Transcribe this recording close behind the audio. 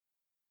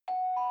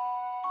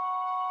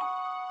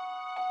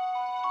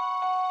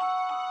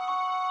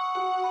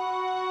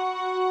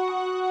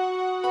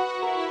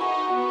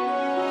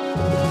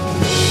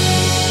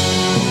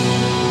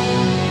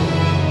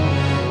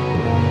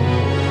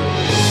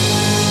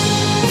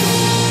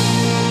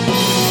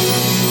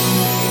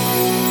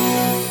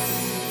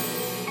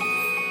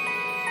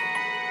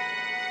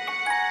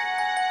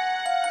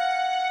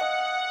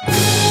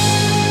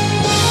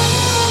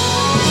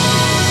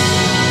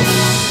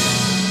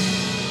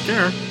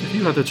If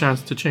you had the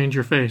chance to change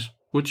your fate,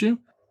 would you?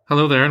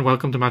 Hello there and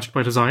welcome to Magic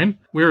by Design.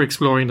 We're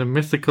exploring the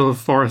mythical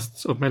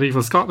forests of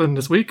medieval Scotland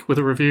this week with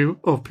a review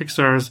of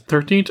Pixar's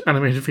 13th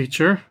animated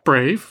feature,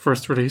 Brave,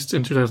 first released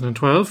in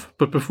 2012.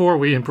 But before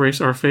we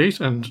embrace our fate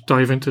and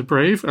dive into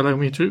Brave, allow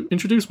me to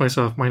introduce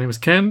myself. My name is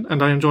Ken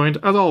and I am joined,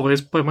 as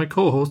always, by my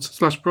co-host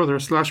slash brother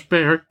slash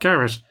bear,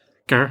 Garrett.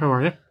 Garrett, how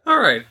are you?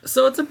 Alright,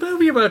 so it's a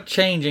movie about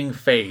changing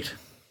fate.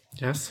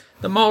 Yes.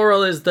 The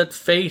moral is that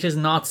fate is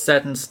not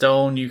set in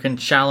stone. You can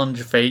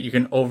challenge fate, you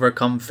can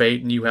overcome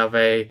fate, and you have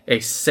a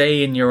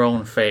say in your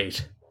own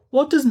fate.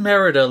 What does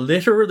Merida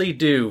literally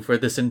do for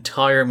this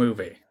entire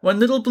movie? When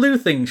little blue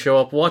things show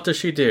up, what does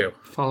she do?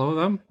 Follow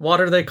them. What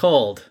are they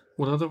called?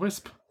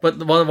 Will-o'-the-wisp. But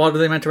what are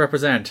they meant to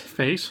represent?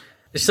 Fate.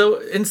 So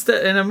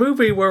instead, in a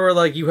movie where we're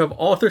like, you have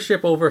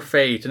authorship over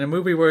fate, in a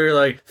movie where you're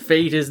like,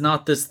 fate is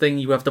not this thing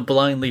you have to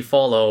blindly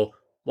follow,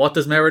 what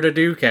does Merida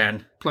do,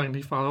 Ken?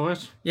 Blindly follow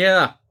it.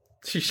 Yeah,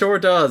 she sure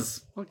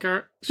does. Well,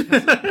 Garrett,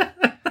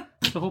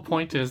 the whole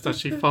point is that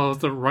she follows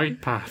the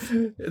right path.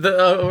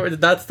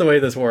 That's the way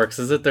this works,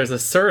 is that there's a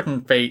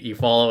certain fate you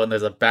follow and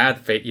there's a bad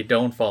fate you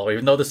don't follow,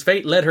 even though this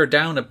fate led her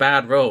down a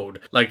bad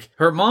road. Like,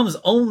 her mom's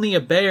only a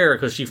bear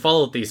because she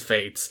followed these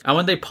fates. And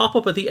when they pop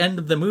up at the end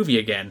of the movie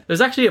again,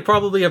 there's actually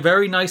probably a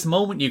very nice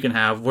moment you can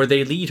have where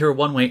they lead her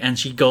one way and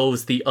she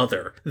goes the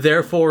other.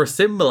 Therefore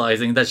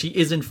symbolizing that she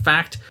is in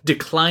fact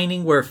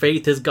declining where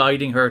fate is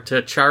guiding her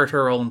to chart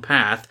her own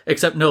path,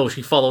 except no,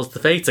 she follows the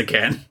fates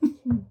again.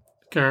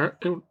 Garrett,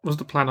 it was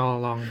the plan all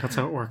along. That's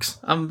how it works.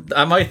 Am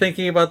I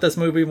thinking about this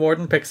movie more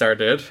than Pixar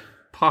did?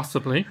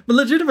 Possibly. But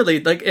legitimately,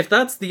 like, if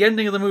that's the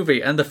ending of the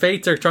movie and the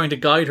fates are trying to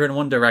guide her in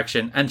one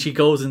direction and she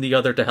goes in the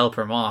other to help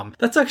her mom,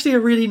 that's actually a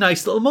really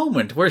nice little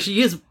moment where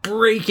she is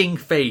breaking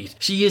fate.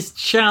 She is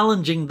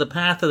challenging the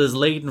path that is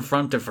laid in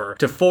front of her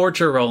to forge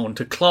her own,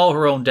 to claw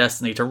her own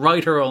destiny, to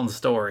write her own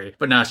story.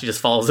 But now she just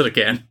follows it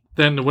again.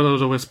 Then the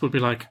Will-o'-the-wisp would be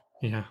like,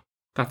 yeah,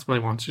 that's what I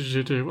wanted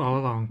you to do all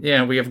along.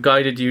 Yeah, we have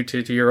guided you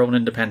to your own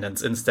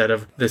independence instead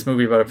of this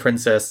movie about a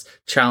princess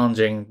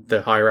challenging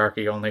the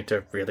hierarchy only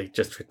to really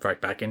just fit right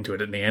back into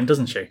it in the end,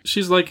 doesn't she?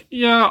 She's like,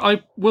 yeah,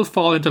 I will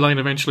fall into line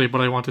eventually, but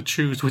I want to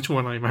choose which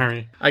one I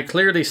marry. I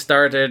clearly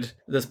started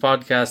this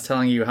podcast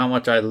telling you how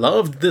much I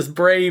loved this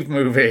Brave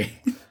movie.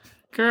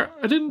 Garrett,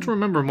 I didn't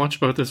remember much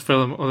about this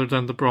film other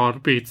than the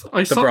broad beats.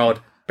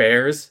 Broad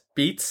bears,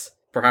 beats,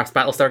 perhaps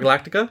Battlestar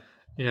Galactica?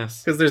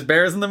 Yes. Because there's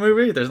bears in the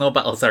movie. There's no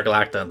Battlestar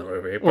Galactica in the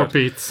movie. Or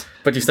beats.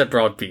 But you said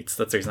broad beats.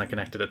 That's the reason I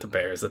connected it to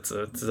bears. It's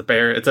a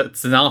bear.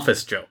 It's an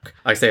Office joke.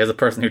 I say as a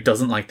person who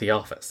doesn't like The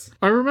Office.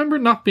 I remember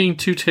not being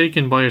too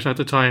taken by it at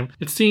the time.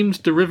 It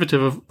seemed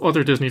derivative of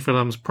other Disney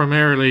films,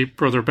 primarily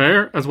Brother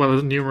Bear, as well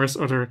as numerous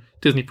other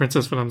Disney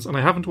princess films, and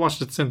I haven't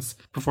watched it since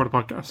before the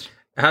podcast.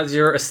 Has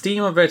your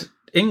esteem of it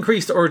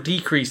increased or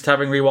decreased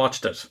having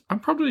rewatched it? I'm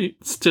probably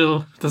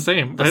still the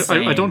same.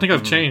 I don't think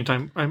I've changed.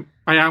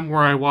 I am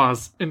where I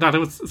was in that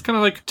it's kind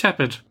of like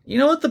tepid. You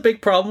know what the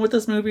big problem with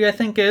this movie I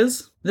think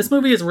is? This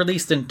movie is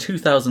released in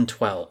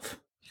 2012.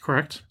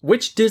 Correct.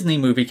 Which Disney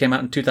movie came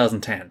out in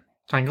 2010?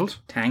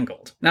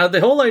 Tangled. Now,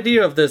 the whole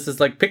idea of this is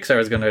like Pixar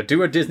is going to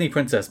do a Disney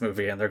princess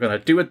movie and they're going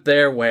to do it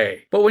their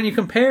way. But when you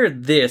compare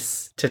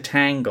this to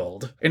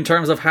Tangled, in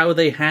terms of how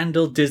they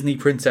handle Disney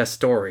princess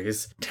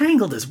stories,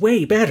 Tangled is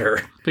way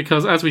better.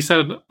 Because as we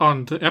said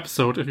on the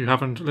episode, if you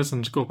haven't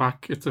listened, go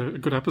back. It's a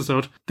good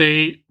episode.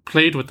 They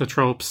played with the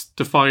tropes,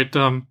 defied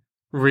them,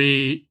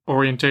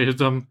 reorientated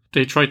them.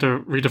 They tried to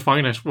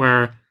redefine it,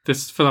 where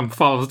this film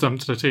follows them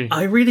to the T.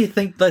 I really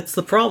think that's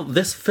the problem.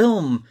 This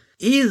film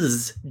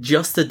is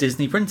just a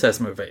Disney princess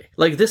movie.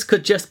 Like, this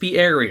could just be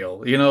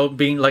Ariel, you know,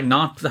 being like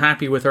not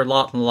happy with her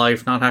lot in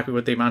life, not happy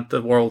with the amount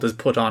the world has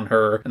put on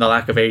her and the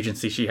lack of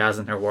agency she has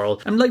in her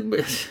world. I'm like,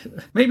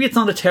 maybe it's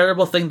not a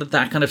terrible thing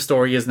that kind of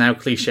story is now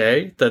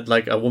cliche, that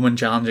like a woman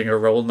challenging her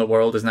role in the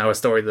world is now a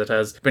story that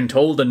has been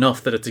told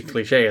enough that it's a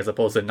cliche as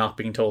opposed to not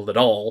being told at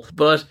all.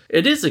 But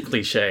it is a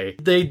cliche.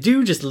 They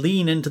do just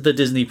lean into the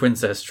Disney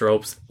princess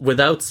tropes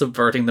without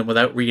subverting them,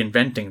 without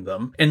reinventing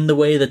them, in the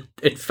way that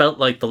it felt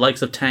like the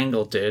likes of Tangled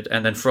did,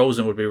 and then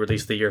Frozen would be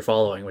released the year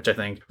following, which I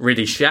think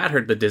really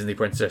shattered the Disney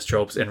princess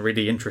tropes in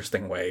really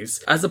interesting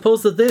ways, as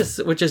opposed to this,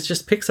 which is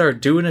just Pixar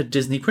doing a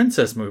Disney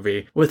princess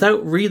movie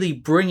without really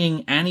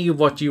bringing any of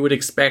what you would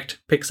expect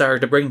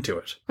Pixar to bring to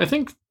it. I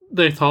think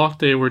they thought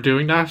they were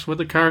doing that with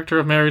the character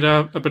of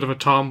Merida, a bit of a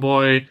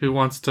tomboy who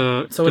wants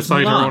to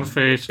decide her own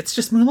fate. It's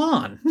just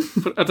Mulan.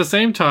 But at the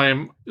same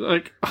time,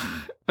 like,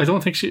 I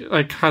don't think she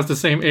like has the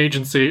same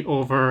agency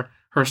over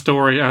her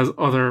story as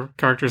other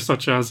characters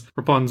such as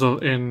Rapunzel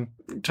in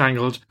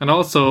Tangled. And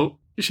also,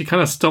 she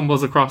kind of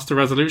stumbles across the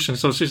resolution.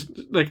 So she's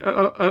like,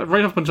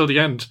 right up until the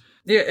end,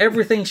 Yeah,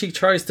 everything she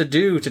tries to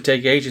do to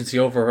take agency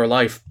over her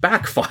life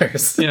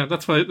backfires. Yeah,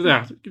 that's why.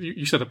 Yeah,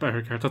 you said it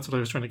better, Gareth. That's what I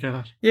was trying to get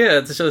at. Yeah,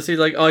 it's just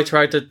like, I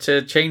tried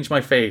to change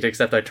my fate,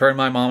 except I turned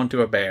my mom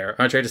into a bear.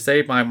 I tried to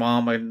save my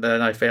mom, and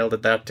then I failed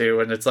at that too.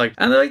 And it's like,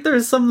 and like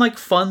there's some like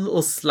fun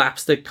little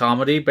slapstick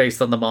comedy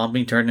based on the mom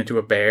being turned into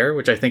a bear,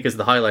 which I think is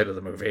the highlight of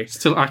the movie.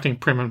 Still acting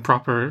prim and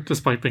proper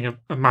despite being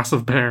a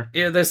massive bear.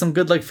 Yeah, there's some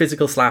good like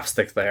physical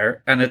slapstick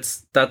there, and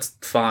that's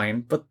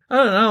fine. But I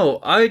don't know,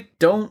 I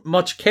don't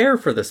much care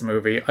for this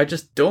movie. I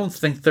just don't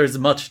think there's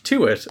much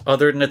to it,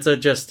 other than it's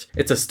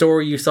a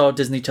story you saw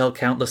Disney tell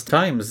countless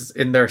times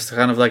in their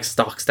kind of like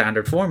stock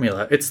standard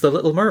formula. It's The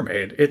Little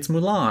Mermaid, it's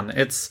Mulan,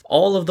 it's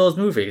all of those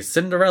movies,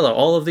 Cinderella,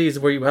 all of these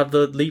where you have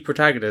the lead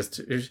protagonist.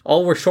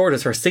 All we're short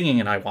is her singing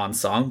an I Want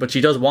song, but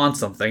she does want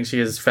something. She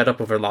is fed up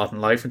with her lot in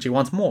life and she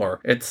wants more.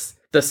 It's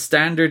the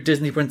standard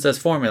Disney princess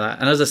formula.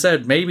 And as I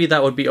said, maybe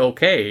that would be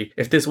okay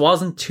if this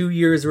wasn't 2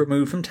 years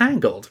removed from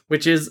Tangled,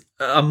 which is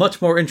a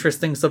much more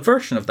interesting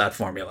subversion of that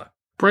formula.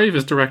 Brave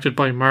is directed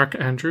by Mark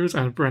Andrews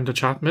and Brenda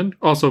Chapman,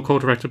 also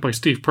co-directed by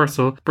Steve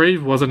Purcell.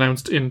 Brave was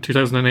announced in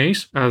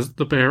 2008 as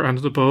The Bear and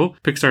the Bow,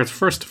 Pixar's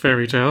first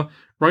fairy tale.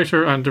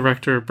 Writer and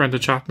director Brenda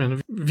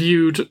Chapman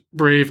viewed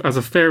Brave as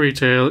a fairy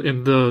tale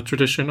in the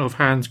tradition of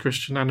Hans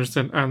Christian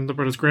Andersen and the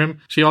Brothers Grimm.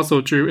 She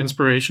also drew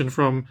inspiration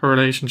from her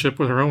relationship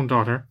with her own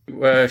daughter.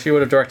 She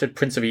would have directed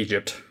Prince of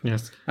Egypt.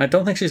 Yes. I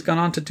don't think she's gone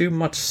on to do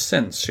much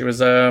since. She was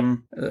a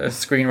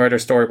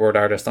screenwriter, storyboard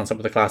artist on some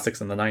of the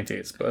classics in the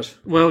 90s. But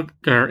well,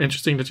 Gar,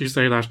 interesting that you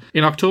say that.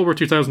 In October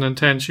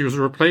 2010, she was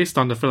replaced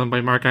on the film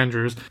by Mark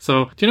Andrews.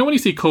 So, do you know when you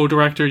see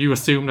co-director, you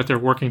assume that they're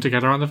working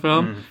together on the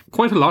film?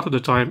 Quite a lot of the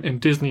time in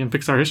Disney and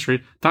Pixar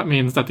history, that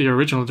means that the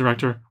original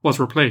director was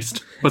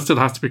replaced, but still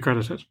has to be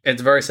credited.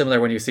 It's very similar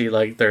when you see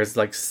like there's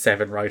like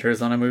 7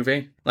 writers on a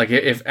movie. Like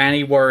if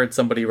any word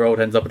somebody wrote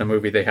ends up in a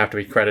movie, they have to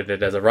be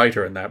credited as a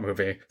writer in that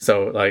movie.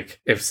 So like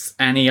if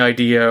any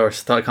idea or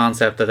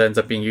concept that ends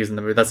up being used in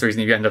the movie, that's the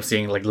reason you end up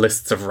seeing like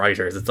lists of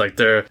writers. It's like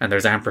there's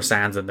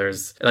ampersands, and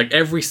there's like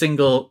every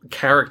single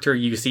character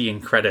you see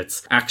in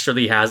credits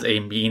actually has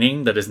a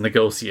meaning that is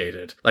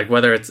negotiated. Like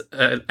whether it's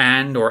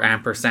and or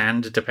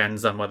ampersand, it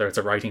depends on whether it's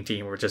a writing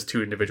team or just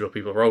 2 individual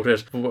people wrote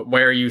it.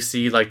 Where you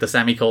see like the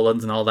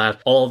semicolons and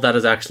all of that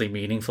is actually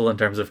meaningful in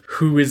terms of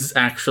who is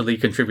actually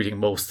contributing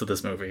most to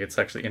this movie. It's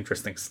actually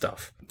interesting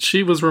stuff.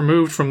 She was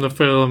removed from the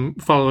film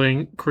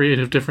following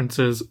creative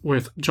differences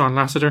with John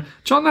Lasseter.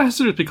 John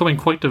Lasseter is becoming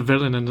quite the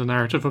villain in the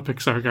narrative of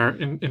Pixar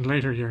in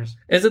later years.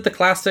 Is it the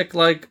classic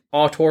like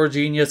auteur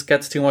genius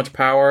gets too much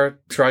power,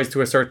 tries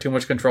to assert too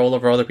much control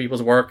over other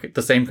people's work,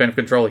 the same kind of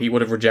control he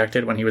would have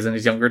rejected when he was in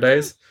his younger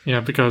days?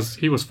 Yeah, because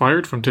he was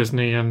fired from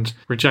Disney and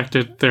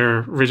rejected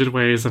their rigid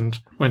ways and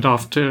went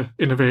off to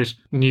innovate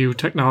new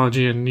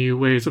technology and new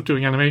ways of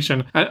doing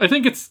animation. I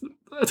think it's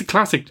a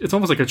classic. It's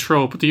almost like a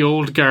trope. The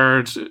old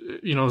guard,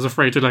 is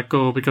afraid to let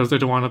go because they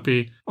don't want to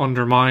be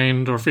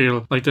undermined or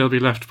feel like they'll be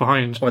left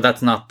behind. Or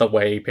that's not the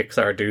way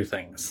Pixar do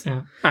things.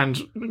 Yeah.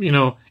 And,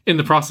 in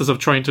the process of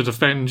trying to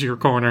defend your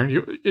corner,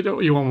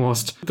 you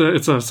almost,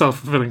 it's a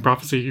self-fulfilling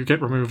prophecy. You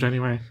get removed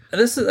anyway.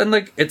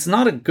 It's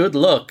not a good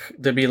look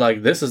to be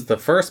like, this is the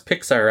first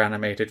Pixar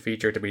animated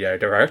feature to be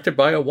directed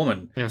by a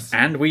woman. Yes.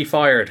 And we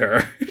fired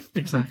her.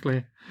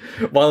 Exactly.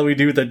 While we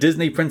do the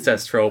Disney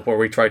princess trope where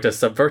we try to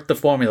subvert the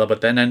formula but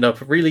then end up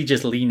really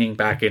just leaning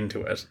back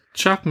into it.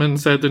 Chapman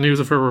said the news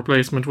of her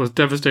replacement was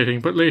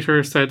devastating, but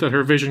later said that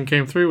her vision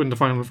came through in the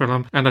final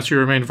film and that she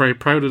remained very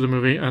proud of the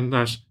movie and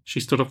that she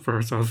stood up for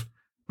herself.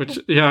 Which,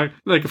 yeah,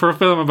 like for a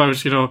film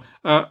about,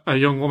 a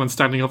young woman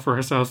standing up for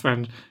herself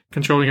and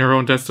controlling her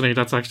own destiny,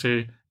 that's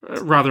actually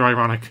rather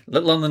ironic.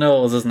 Little on the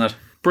nose, isn't it?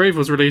 Brave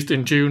was released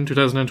in June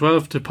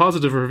 2012 to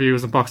positive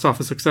reviews and box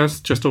office success,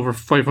 just over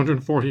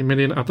 540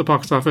 million at the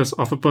box office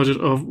off a budget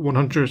of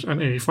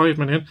 185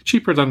 million,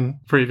 cheaper than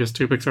previous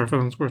 2 Pixar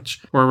films,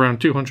 which were around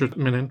 200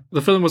 million.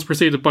 The film was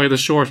preceded by the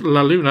short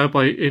La Luna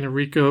by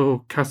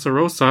Enrico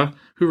Casarosa,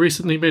 who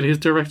recently made his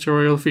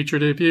directorial feature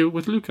debut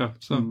with Luca.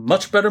 So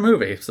much better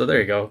movie, so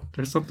there you go.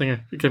 There's something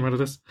that came out of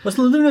this. Was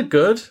La Luna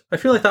good? I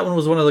feel like that one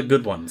was one of the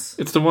good ones.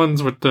 It's the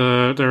ones with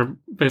they're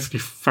basically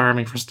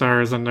farming for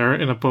stars and they're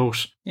in a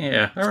boat.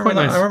 Yeah, I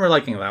remember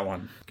liking that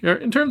one.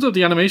 In terms of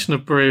the animation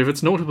of Brave,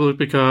 it's notable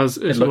because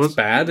it looks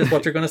bad, is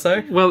what you're going to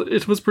say? Well,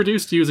 it was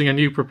produced using a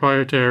new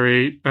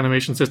proprietary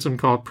animation system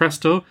called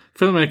Presto.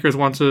 Filmmakers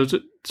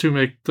wanted to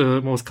make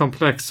the most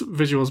complex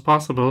visuals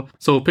possible,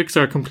 so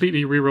Pixar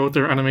completely rewrote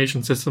their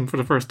animation system for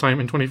the first time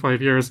in 25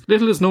 years.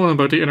 Little is known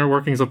about the inner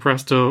workings of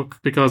Presto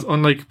because,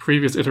 unlike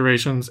previous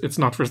iterations, it's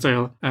not for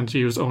sale and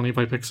used only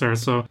by Pixar.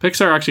 So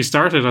Pixar actually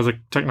started as a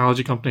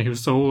technology company who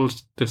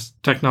sold this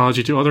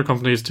technology to other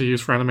companies to use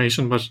for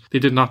animation, but they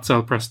did not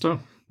sell Presto.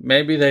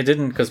 Maybe they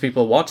didn't because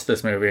people watched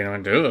this movie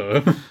and went,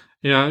 ugh.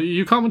 Yeah,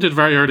 you commented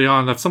very early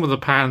on that some of the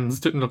pans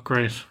didn't look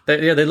great.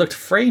 They looked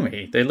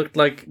framey. They looked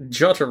like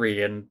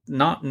juttery and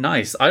not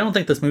nice. I don't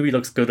think this movie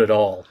looks good at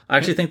all. I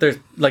actually think there's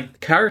like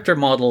character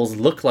models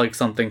look like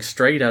something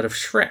straight out of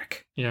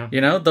Shrek. Yeah.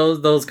 You know,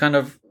 those kind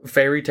of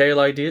fairy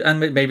tale ideas. And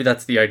maybe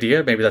that's the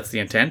idea. Maybe that's the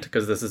intent,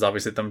 because this is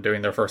obviously them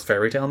doing their first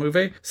fairy tale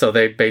movie. So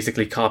they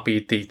basically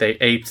they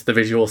aped the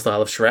visual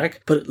style of Shrek,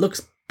 but it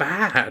looks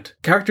bad.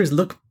 Characters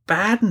look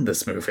bad in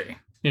this movie.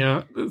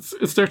 Yeah,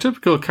 it's their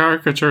typical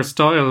caricature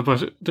style,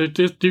 but they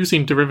do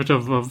seem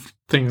derivative of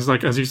things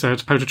like, as you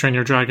said, How to Train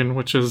Your Dragon,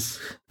 which is...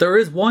 There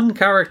is one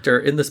character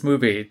in this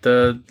movie,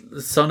 the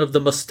son of the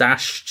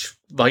mustached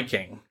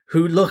Viking,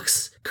 who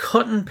looks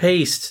cut and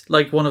paste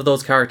like one of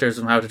those characters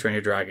from How to Train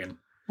Your Dragon.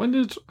 When?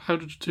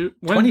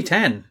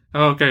 2010.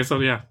 Oh, okay,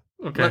 so yeah.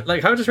 Okay.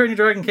 Like How to Train Your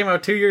Dragon came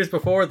out 2 years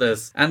before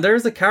this, and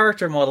there's a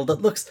character model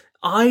that looks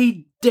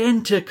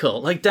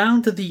identical, like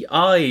down to the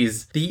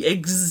eyes, the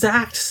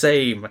exact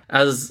same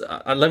as.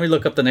 Let me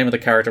look up the name of the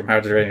character from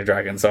How to Train Your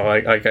Dragon, so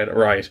I get it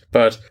right.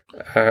 But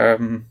I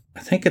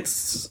think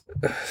it's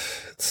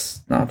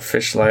not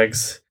Fish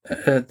Legs.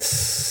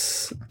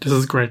 This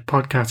is great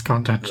podcast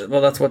content.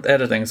 Well, that's what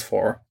editing's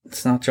for.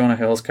 It's not Jonah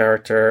Hill's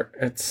character.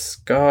 It's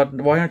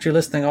God. Why aren't you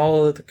listing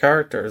all of the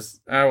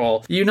characters? Oh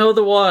well, you know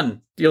the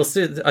one. You'll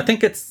see. I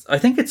think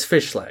it's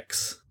Fish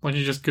Legs. Why don't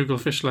you just Google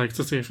Fish Legs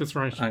to see if it's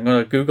right? I'm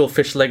gonna Google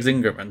Fish Legs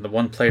Ingerman, the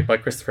one played by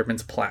Christopher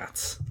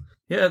Mintz-Plasse.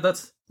 Yeah,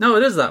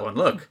 it is that one.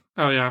 Look.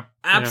 Oh yeah.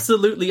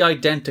 Absolutely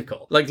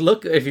identical. Like,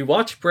 look, if you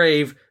watch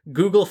Brave,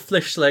 Google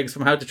Fish Legs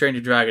from How to Train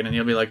Your Dragon, and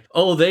you'll be like,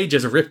 oh, they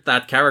just ripped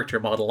that character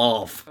model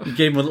off. You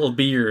gave him a little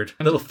beard,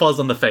 a little fuzz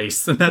on the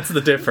face, and that's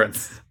the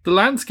difference. The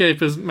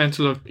landscape is meant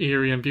to look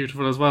eerie and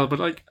beautiful as well, but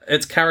like...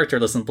 It's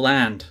characterless and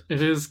bland.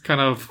 It is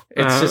kind of...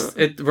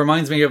 it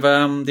reminds me of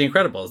The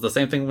Incredibles. The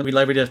same thing when we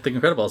live at The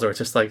Incredibles, where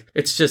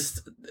it's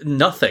just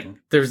nothing.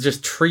 There's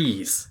just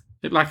trees.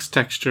 It lacks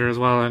texture as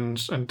well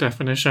and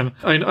definition.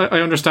 I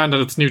understand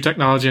that it's new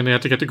technology and they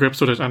had to get to grips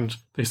with it, and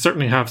they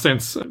certainly have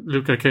since.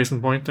 Luca, case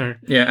in point there.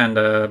 Yeah, and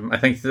I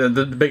think the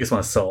biggest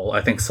one is Soul. I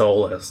think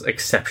Soul is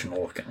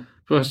exceptional looking.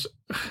 But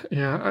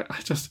yeah,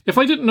 I just, if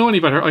I didn't know any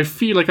better, I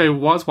feel like I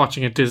was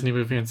watching a Disney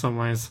movie in some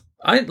ways.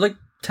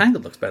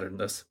 Tangled looks better than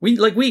this. We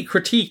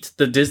critiqued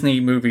the Disney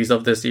movies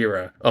of this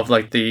era, of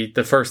like the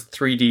first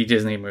 3D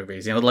Disney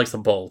movies, you know, like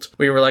some Bolt.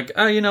 We were like,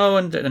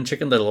 and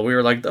Chicken Little. We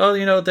were like,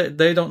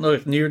 they don't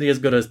look nearly as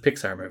good as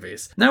Pixar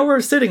movies. Now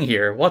we're sitting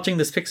here watching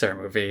this Pixar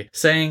movie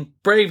saying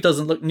Brave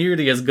doesn't look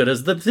nearly as good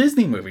as the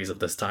Disney movies of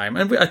this time.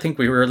 And I think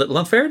we were a little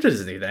unfair to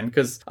Disney then,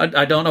 because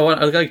I don't know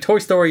what, like Toy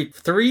Story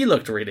 3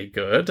 looked really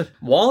good.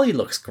 WALL-E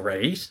looks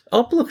great.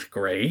 Up looked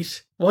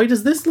great. Why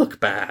does this look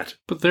bad?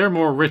 But they're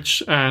more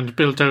rich and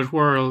built-out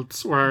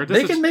worlds where...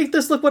 They can make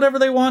this look whatever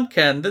they want,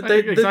 Ken.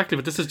 Exactly,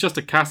 but this is just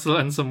a castle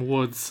and some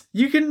woods.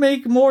 You can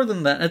make more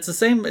than that. It's the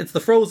same... It's the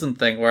Frozen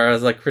thing,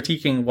 whereas like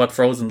critiquing what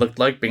Frozen looked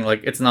like, being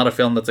like, it's not a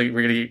film that's like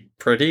really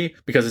pretty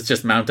because it's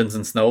just mountains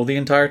and snow the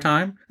entire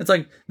time. It's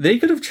like, they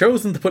could have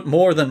chosen to put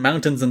more than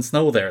mountains and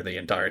snow there the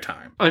entire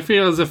time. I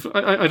feel as if...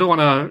 I don't want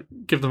to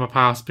give them a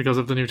pass because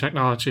of the new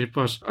technology,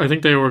 but I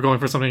think they were going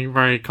for something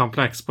very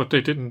complex, but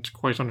they didn't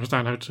quite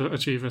understand how to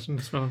achieve it in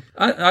this film.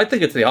 I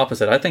think it's the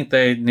opposite. I think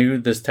they knew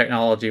this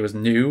technology was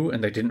new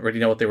and they didn't really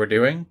know what they were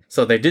doing.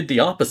 So they did the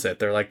opposite.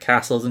 They're like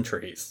castles and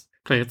trees.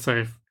 Play it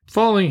safe.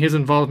 Following his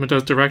involvement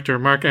as director,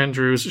 Mark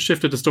Andrews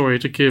shifted the story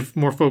to give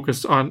more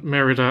focus on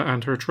Merida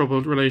and her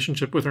troubled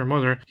relationship with her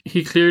mother.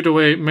 He cleared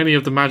away many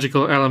of the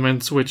magical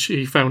elements which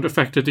he found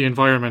affected the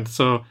environment,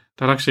 so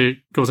that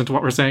actually goes into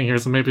what we're saying here,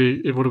 so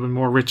maybe it would have been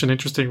more rich and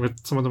interesting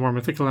with some of the more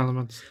mythical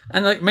elements.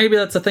 And like maybe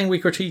that's the thing we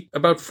critique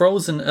about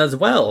Frozen as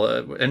well.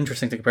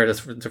 Interesting to compare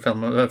this to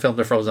film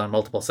to Frozen on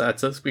multiple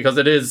sets, because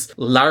it is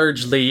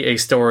largely a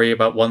story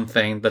about one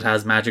thing that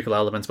has magical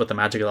elements, but the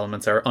magical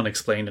elements are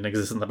unexplained and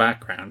exist in the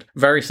background.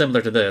 Very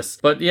similar to this.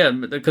 But yeah,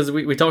 because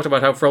we talked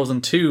about how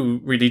Frozen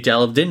 2 really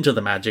delved into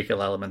the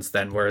magical elements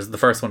then, whereas the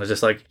first one is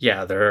just like,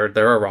 yeah, there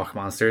are rock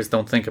monsters,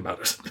 don't think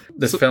about it.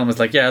 This film is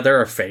like, yeah, there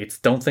are fates,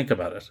 don't think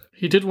about it.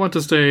 He did want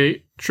to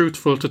stay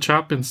truthful to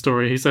Chapman's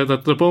story. He said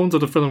that the bones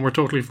of the film were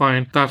totally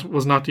fine. That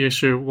was not the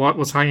issue. What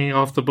was hanging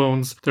off the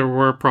bones, there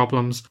were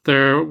problems.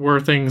 There were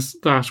things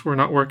that were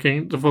not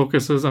working. The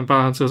focuses and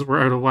balances were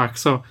out of whack.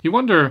 So you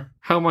wonder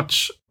how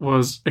much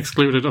was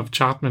excluded of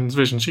Chapman's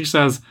vision. She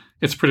says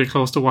it's pretty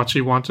close to what she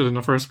wanted in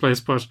the first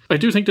place, but I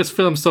do think this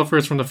film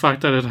suffers from the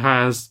fact that it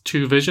has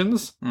two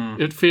visions.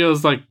 It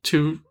feels like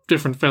two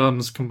different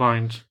films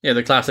combined. Yeah,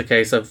 the classic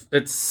case of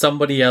it's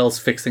somebody else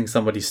fixing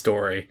somebody's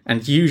story,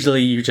 and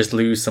usually you just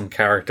lose some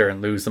character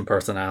and lose some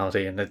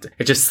personality, and it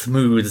just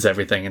smooths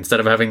everything. Instead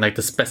of having like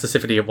the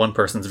specificity of one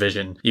person's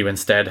vision, you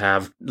instead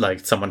have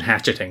like someone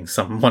hatcheting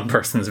one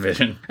person's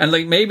vision. And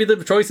like maybe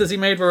the choices he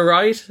made were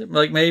right.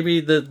 Like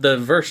maybe the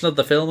version of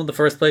the film in the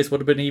first place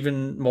would have been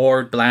even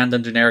more bland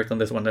and generic than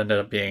this one ended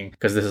up being,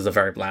 because this is a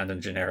very bland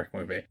and generic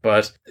movie.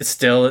 But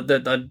still,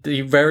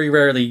 he very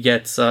rarely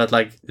gets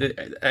like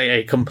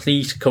a complete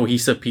complete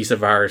cohesive piece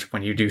of art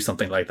when you do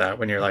something like that.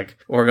 When you're like,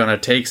 we're going to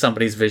take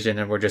somebody's vision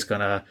and we're just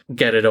going to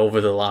get it over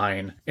the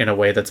line in a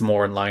way that's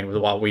more in line with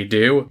what we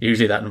do.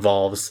 Usually that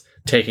involves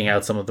taking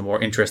out some of the more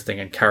interesting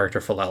and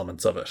characterful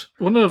elements of it.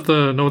 One of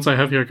the notes I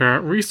have here, Gar,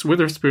 Reese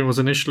Witherspoon was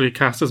initially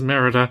cast as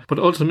Merida, but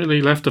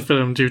ultimately left the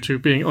film due to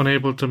being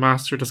unable to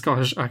master the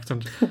Scottish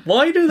accent.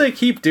 Why do they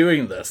keep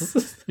doing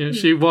this? Yeah,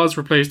 she was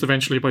replaced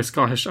eventually by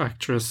Scottish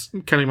actress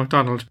Kelly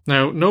MacDonald.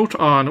 Now, note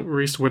on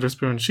Reese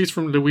Witherspoon, she's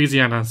from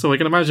Louisiana, so I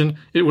can imagine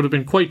it would have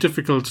been quite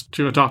difficult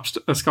to adopt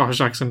a Scottish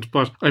accent,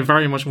 but I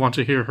very much want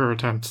to hear her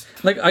attempts.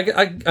 Like,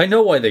 I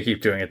know why they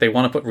keep doing it. They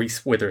want to put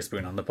Reese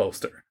Witherspoon on the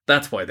poster.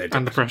 That's why they do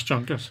And the it. press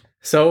junket.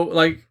 So,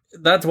 like,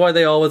 that's why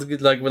they always,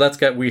 like, well, let's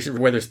get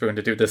Witherspoon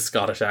to do this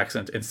Scottish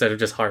accent instead of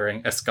just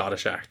hiring a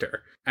Scottish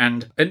actor.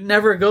 And it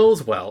never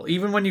goes well.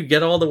 Even when you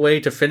get all the way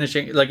to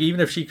finishing, like, even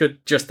if she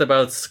could just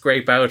about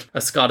scrape out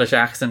a Scottish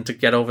accent to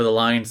get over the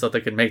line so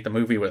they could make the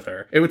movie with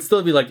her, it would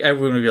still be like,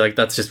 everyone would be like,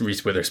 that's just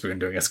Reese Witherspoon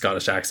doing a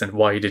Scottish accent.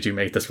 Why did you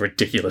make this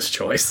ridiculous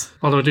choice?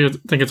 Although I do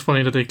think it's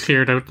funny that they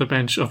cleared out the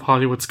bench of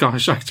Hollywood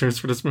Scottish actors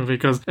for this movie,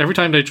 because every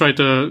time they try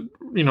to,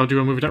 do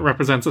a movie that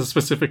represents a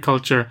specific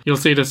culture, you'll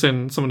see this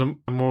in some of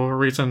the more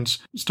recent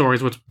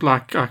stories with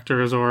black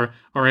actors or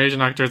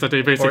Asian actors, that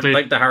they basically... Or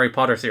like the Harry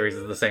Potter series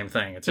is the same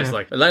thing. It's just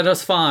like, let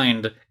us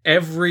find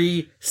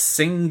every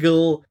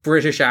single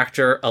British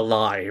actor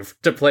alive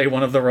to play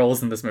one of the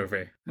roles in this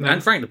movie.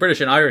 And frankly, the British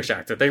and Irish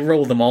actor, they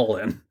roll them all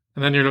in.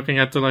 And then you're looking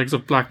at the likes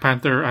of Black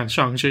Panther and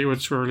Shang-Chi,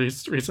 which were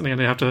released recently, and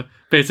they have to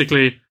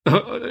basically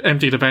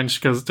empty the bench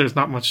because there's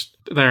not much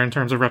there in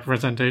terms of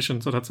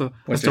representation. So that's a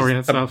story in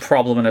itself. A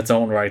problem in its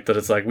own right, that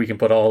it's like, we can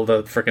put all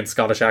the freaking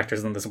Scottish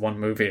actors in this one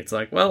movie. It's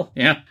like, well,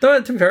 yeah.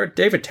 Though, to be fair,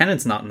 David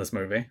Tennant's not in this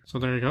movie. So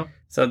there you go.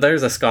 So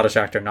there's a Scottish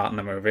actor not in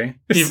the movie.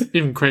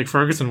 Even Craig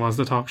Ferguson was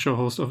the talk show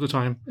host of the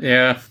time.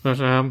 Yeah. But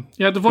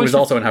the voice... He was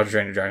also in How to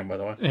Train Your Dragon, by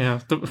the way. Yeah.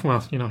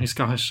 He's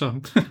Scottish.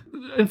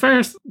 In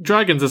fairness,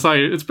 dragons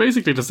aside, it's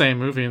basically the same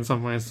movie in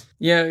some ways.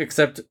 Yeah,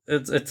 except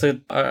it's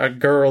a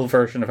girl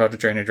version of How to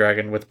Train Your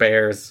Dragon with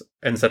bears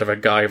instead of a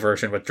guy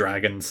version with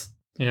dragons.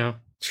 Yeah.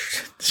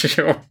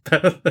 Sure.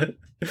 But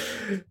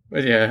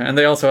yeah, and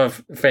they also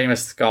have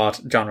famous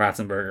Scot John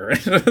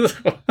Ratzenberger in it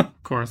as well.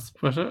 Of course.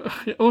 But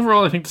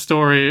overall, I think the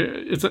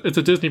story, it's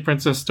a Disney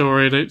princess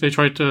story. They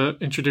tried to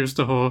introduce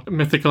the whole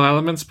mythical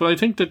elements, but I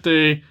think that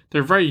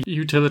they're very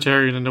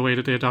utilitarian in the way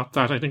that they adopt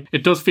that. I think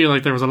it does feel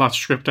like there was a lot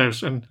stripped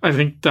out, and I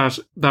think that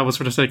was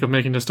for the sake of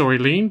making the story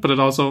lean, but it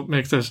also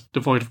makes it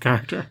devoid of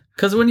character.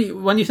 Because when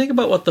you think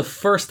about what the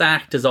first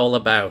act is all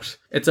about,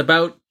 it's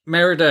about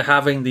Merida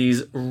having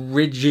these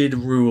rigid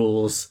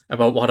rules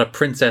about what a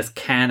princess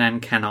can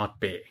and cannot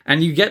be.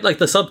 And you get like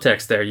the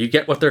subtext there. You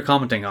get what they're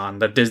commenting on,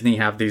 that Disney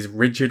have these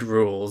rigid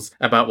rules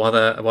about what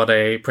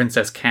a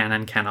princess can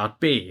and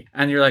cannot be.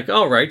 And you're like,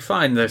 all right,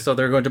 fine. So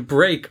they're going to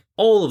break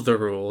all of the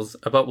rules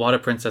about what a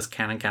princess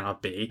can and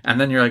cannot be. And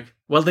then you're like,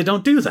 well, they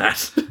don't do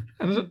that.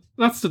 And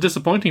that's the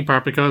disappointing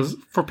part, because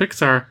for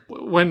Pixar,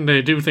 when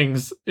they do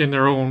things in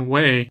their own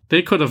way,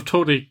 they could have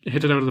totally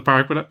hit it out of the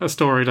park with a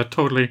story that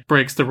totally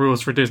breaks the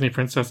rules for Disney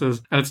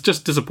princesses. And it's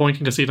just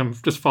disappointing to see them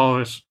just follow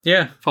it.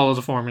 Yeah. Follow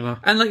the formula.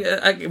 And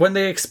like when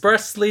they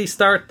expressly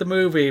start the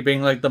movie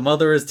being like, the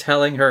mother is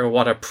telling her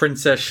what a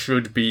princess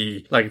should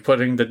be, like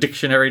putting the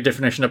dictionary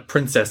definition of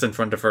princess in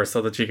front of her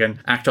so that she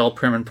can act all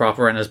prim and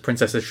proper and as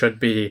princesses should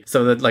be.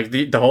 So that like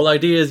the whole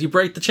idea is you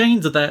break the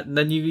chains of that, and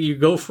then you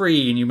go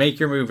free and you make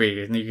your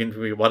movie and you can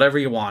be whatever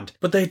you want.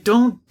 But they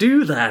don't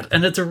do that,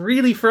 and it's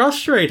really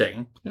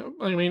frustrating.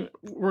 I mean,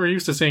 we're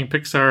used to seeing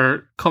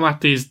Pixar come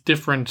at these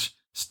different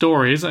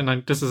stories,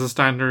 and this is a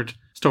standard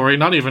story,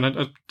 not even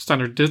a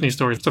standard Disney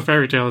story. It's a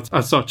fairy tale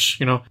as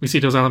such. We see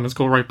those elements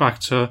go right back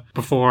to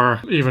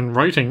before even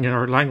writing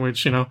or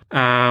language.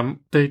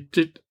 They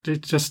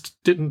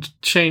just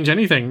didn't change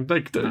anything.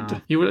 Like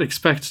you would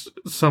expect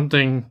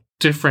something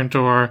different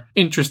or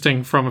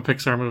interesting from a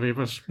Pixar movie,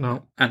 but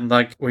no. And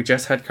like, we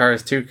just had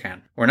Cars 2,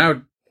 Ken. We're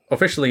now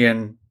officially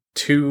in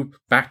 2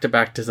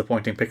 back-to-back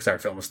disappointing Pixar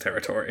films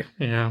territory.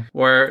 Yeah.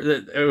 Where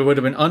it would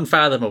have been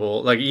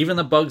unfathomable. Like, even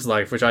The Bug's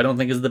Life, which I don't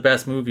think is the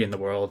best movie in the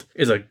world,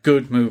 is a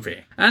good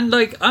movie. And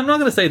like, I'm not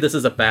going to say this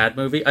is a bad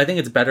movie. I think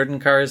it's better than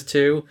Cars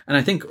 2. And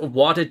I think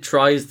what it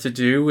tries to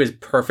do is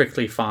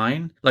perfectly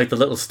fine. Like, the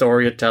little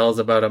story it tells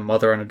about a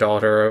mother and a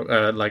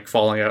daughter, like,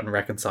 falling out and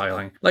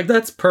reconciling. Like,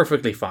 that's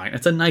perfectly fine.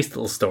 It's a nice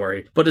little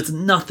story. But it's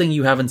nothing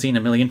you haven't seen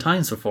a million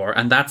times before.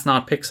 And that's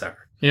not Pixar.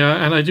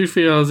 Yeah, and I do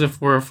feel as if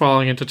we're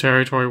falling into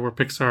territory where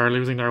Pixar are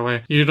losing their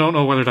way. You don't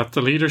know whether that's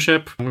the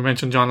leadership. We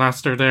mentioned John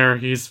Lasseter there.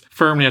 He's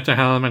firmly at the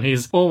helm, and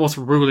he's almost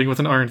ruling with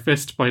an iron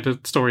fist by the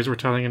stories we're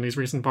telling in these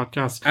recent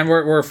podcasts. And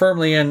we're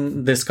firmly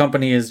in, this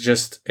company is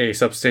just a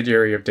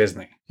subsidiary of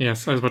Disney.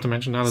 Yes, I was about to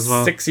mention that as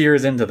well. 6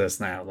 years into this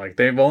now. Like,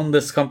 they've owned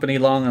this company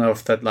long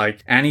enough that,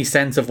 like, any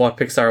sense of what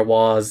Pixar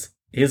was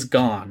is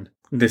gone.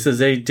 This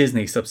is a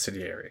Disney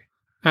subsidiary.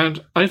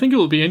 And I think it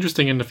will be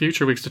interesting in the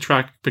future weeks to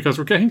track, because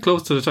we're getting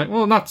close to the time,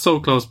 well, not so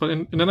close, but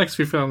in the next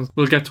few films,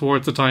 we'll get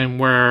towards the time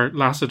where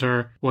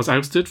Lasseter was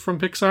ousted from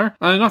Pixar.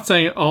 And I'm not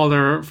saying all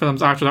their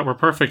films after that were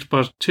perfect,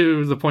 but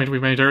to the point we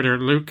made earlier,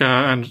 Luca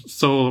and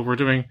Soul were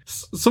doing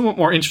somewhat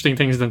more interesting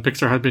things than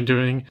Pixar had been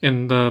doing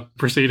in the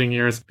preceding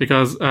years,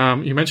 because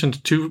you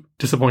mentioned 2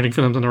 disappointing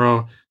films in a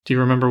row. Do you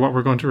remember what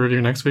we're going to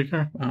review next week,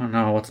 or? Oh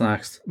no, what's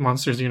next?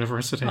 Monsters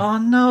University. Oh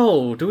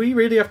no, do we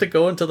really have to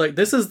go into like,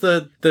 this is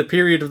the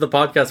period of the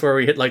podcast where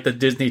we hit like the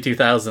Disney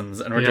 2000s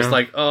and we're just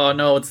like, oh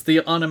no, it's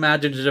the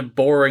unimaginative,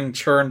 boring,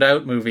 churned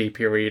out movie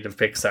period of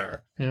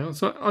Pixar. Yeah,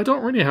 so I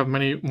don't really have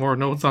many more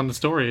notes on the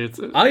story.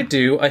 I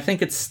do. I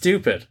think it's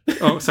stupid.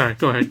 Oh, sorry.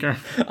 Go ahead, Gar.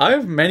 I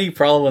have many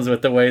problems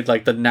with the way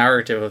like the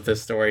narrative of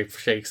this story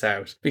shakes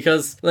out,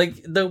 because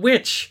like the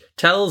witch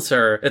tells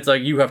her, it's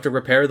like, you have to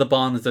repair the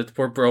bonds that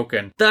were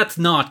broken. That's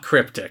not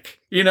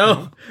cryptic, you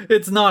know?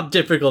 It's not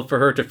difficult for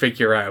her to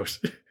figure out.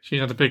 She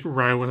had a big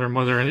row with her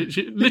mother, and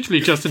she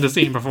literally just in the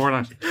scene before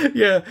that.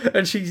 Yeah,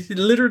 and she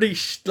literally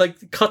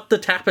like cut the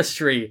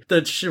tapestry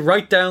that's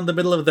right down the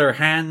middle of their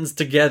hands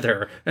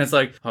together. And it's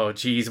like, oh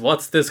geez,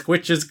 what's this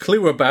witch's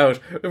clue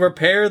about?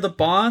 Repair the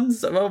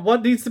bonds?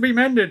 What needs to be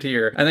mended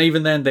here? And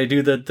even then they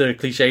do the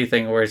cliche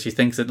thing where she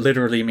thinks it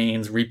literally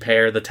means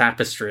repair the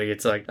tapestry.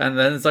 It's like, and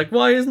then it's like,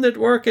 why isn't it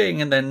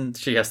working? And then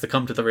she has to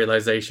come to the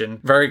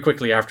realization very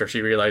quickly after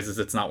she realizes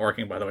it's not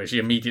working, by the way. She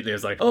immediately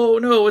is like, oh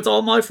no, it's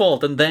all my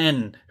fault. And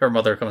then her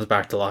mother comes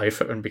back to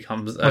life and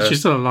becomes well,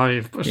 she's still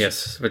alive, but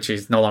yes, but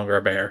she's no longer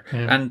a bear.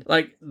 Yeah. And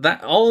like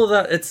that, all of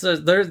that, it's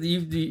there.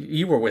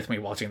 You were with me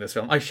watching this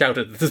film. I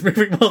shouted at this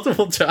movie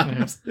multiple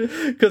times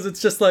because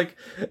it's just like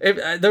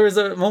there was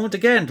a moment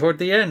again toward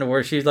the end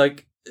where she's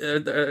like,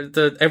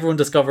 everyone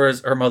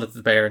discovers her mother's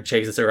the bear and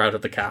chases her out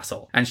of the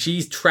castle, and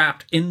she's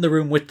trapped in the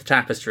room with the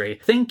tapestry,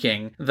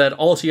 thinking that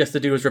all she has to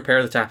do is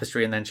repair the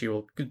tapestry and then she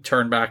will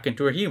turn back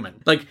into a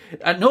human. Like,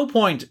 at no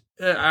point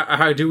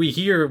how do we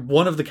hear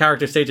one of the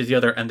characters say to the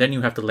other, and then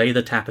you have to lay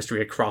the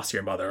tapestry across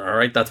your mother, all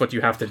right? That's what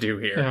you have to do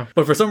here. Yeah.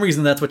 But for some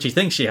reason, that's what she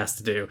thinks she has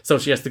to do. So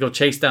she has to go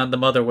chase down the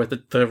mother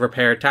with the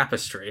repaired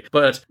tapestry.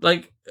 But,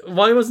 like,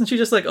 why wasn't she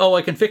just like, oh,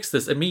 I can fix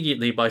this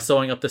immediately by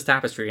sewing up this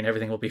tapestry and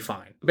everything will be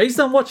fine? Based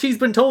on what she's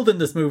been told in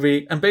this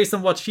movie, and based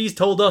on what she's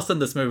told us in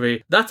this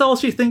movie, that's all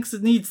she thinks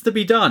needs to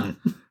be done.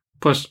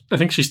 But I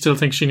think she still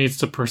thinks she needs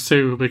to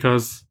pursue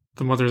because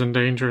the mother's in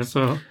danger,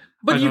 so...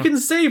 But you can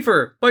save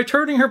her by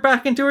turning her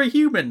back into a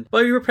human,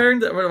 by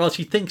repairing well,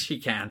 she thinks she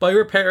can, by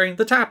repairing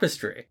the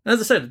tapestry. And as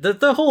I said,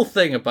 the whole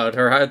thing about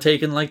her had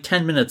taken like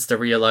 10 minutes to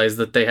realize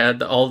that they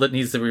had all that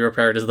needs to be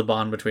repaired is the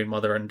bond between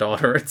mother and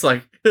daughter. It's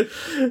like,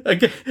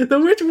 again, the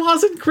witch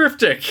wasn't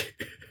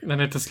cryptic. Then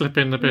I had to slip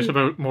in a bit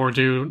about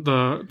Mordu,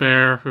 the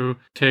bear who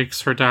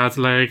takes her dad's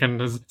leg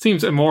and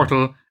seems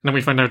immortal. And then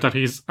we find out that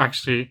he's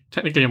actually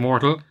technically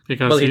immortal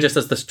because... Well, he just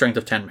has the strength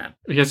of 10 men.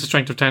 He has the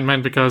strength of 10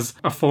 men because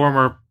a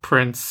former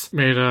prince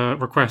made a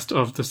request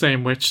of the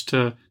same witch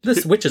to...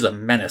 This witch is a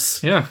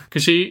menace. Yeah,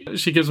 because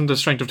she gives him the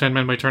strength of 10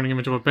 men by turning him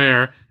into a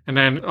bear. And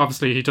then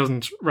obviously he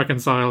doesn't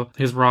reconcile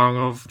his wrong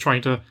of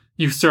trying to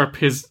usurp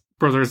his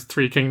brother's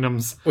 3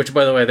 kingdoms. Which,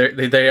 by the way,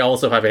 they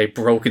also have a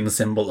broken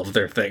symbol of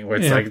their thing, where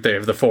it's like they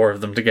have the 4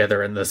 of them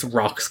together in this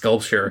rock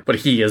sculpture, but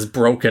he is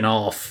broken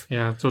off.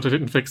 Yeah, so they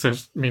didn't fix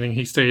it, meaning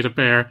he stayed a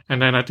bear,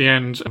 and then at the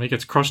end, he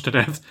gets crushed to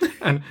death,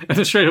 and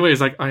straight away he's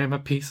like, I am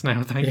at peace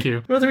now, thank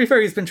you. Well, to be fair,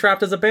 he's been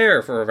trapped as a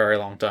bear for a very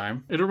long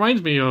time. It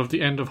reminds me of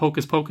the end of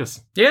Hocus Pocus.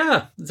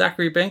 Yeah,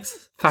 Zachary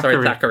Binks.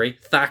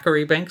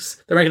 Thackeray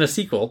Binks. They're making a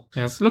sequel.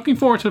 Yes, looking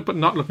forward to it, but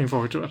not looking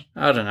forward to it.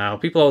 I don't know.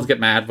 People always get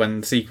mad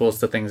when sequels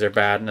to things are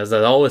bad, and as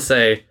I always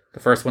say, the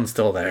first one's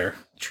still there.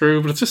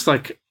 True, but it's just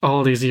like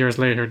all these years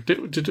later,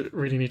 did it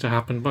really need to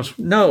happen? But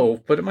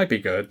no, but it might be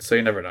good, so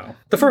you never know.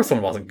 The first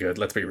one wasn't good,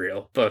 let's be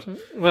real, but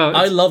well,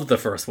 I love the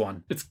first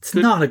one. It's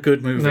not a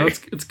good movie. No,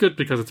 it's good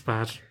because it's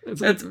bad.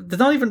 It's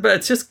not even bad,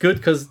 it's just good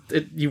because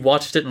you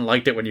watched it and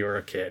liked it when you were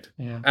a kid.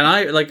 Yeah. And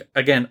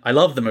I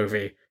love the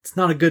movie. It's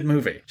not a good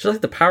movie. Just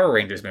like the Power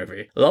Rangers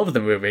movie. Love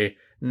the movie.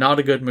 Not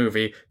a good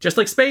movie. Just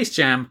like Space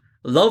Jam.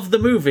 Love the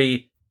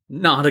movie.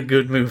 Not a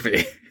good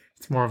movie.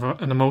 It's more of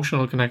an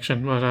emotional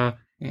connection, but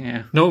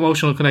yeah. No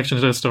emotional connection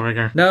to this story,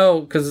 Gar.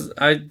 No, because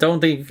I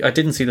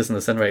didn't see this in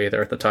the cinema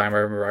either at the time. I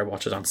remember I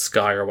watched it on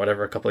Sky or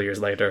whatever a couple of years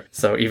later.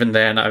 So even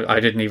then, I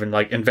didn't even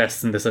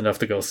invest in this enough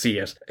to go see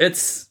it.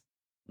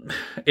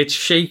 It's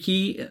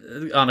shaky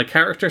on a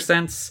character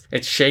sense.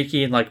 It's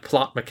shaky in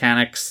plot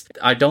mechanics.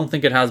 I don't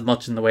think it has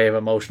much in the way of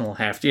emotional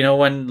heft. You know,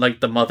 when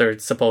the mother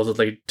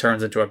supposedly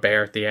turns into a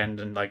bear at the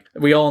end, and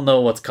we all know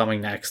what's coming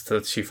next,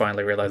 that she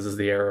finally realizes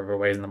the error of her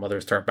ways and the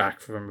mother's turned back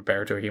from a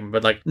bear to a human.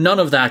 But none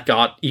of that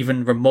got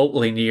even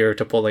remotely near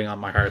to pulling on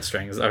my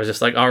heartstrings. I was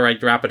just like, all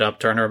right, wrap it up,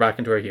 turn her back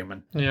into a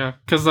human. Yeah,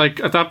 because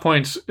at that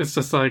point it's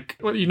just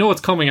well, you know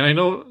what's coming, and I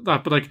know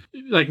that, but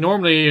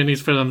normally in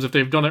these films, if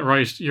they've done it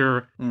right,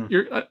 you're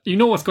you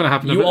know what's going to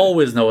happen. You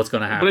always know what's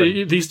going to happen. But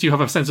at least you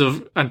have a sense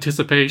of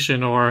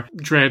anticipation or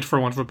dread, for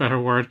want of a better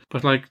word.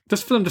 But like,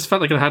 this film just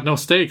felt like it had no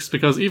stakes,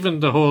 because even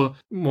the whole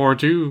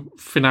Mor'du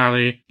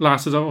finale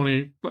lasted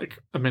only like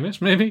a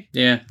minute, maybe.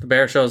 Yeah, the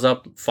bear shows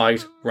up,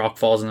 fight, rock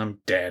falls on him,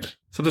 dead.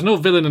 So there's no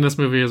villain in this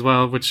movie as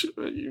well, which,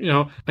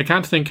 I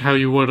can't think how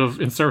you would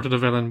have inserted a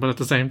villain, but at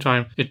the same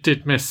time, it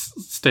did miss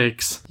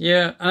stakes.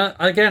 Yeah,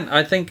 again,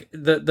 I think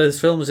that this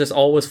film is just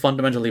always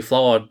fundamentally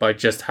flawed by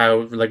just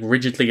how like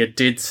rigidly it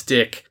did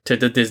stick to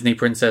the Disney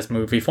princess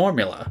movie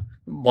formula,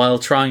 while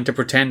trying to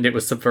pretend it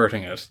was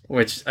subverting it,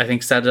 which I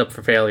think set it up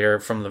for failure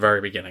from the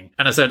very beginning.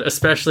 And I said,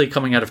 especially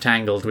coming out of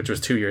Tangled, which was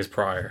 2 years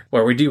prior,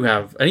 where we do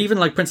have, and even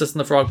like Princess and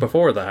the Frog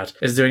before that,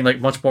 is doing like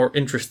much more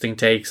interesting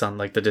takes on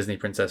like the Disney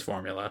princess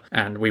formula,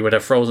 and we would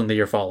have Frozen the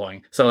year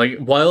following. So like,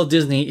 while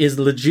Disney is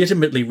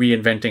legitimately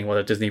reinventing what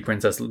a Disney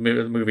princess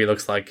movie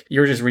looks like,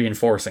 you're just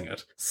reinforcing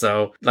it.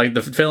 So like,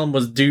 the film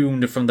was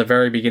doomed from the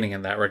very beginning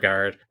in that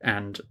regard,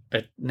 and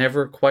it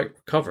never quite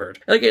recovered.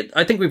 Like,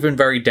 I think we've been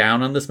very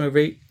down on this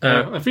movie.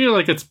 I feel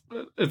like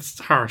it's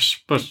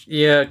harsh, but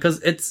yeah, because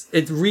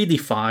it's really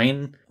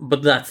fine,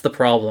 but that's the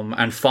problem.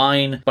 And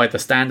fine by the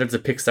standards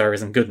of Pixar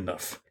isn't good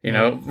enough. You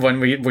know,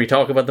 when we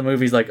talk about the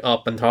movies like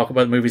Up and talk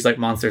about movies like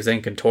Monsters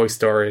Inc. and Toy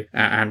Story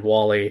and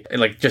WALL-E,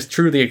 like just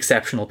truly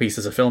exceptional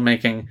pieces of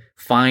filmmaking,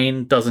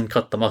 fine doesn't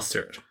cut the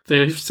mustard.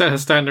 They've set a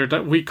standard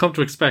that we come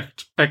to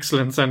expect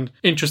excellence and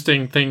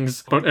interesting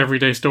things about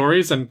everyday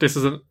stories, and this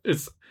isn't.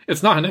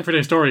 It's not an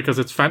everyday story because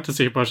it's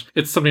fantasy, but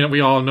it's something that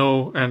we all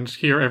know and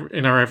hear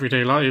in our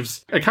everyday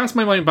lives. I cast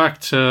my mind back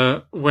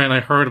to when I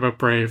heard about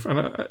Brave, and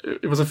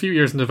it was a few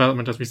years in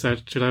development, as we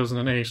said,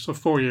 2008, so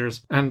 4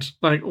 years. And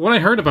like, when I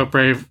heard about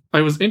Brave,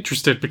 I was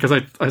interested because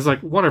I was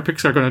like, what are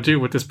Pixar going to do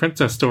with this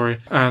princess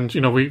story? And,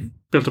 we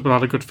built up a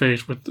lot of good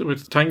faith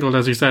with Tangled,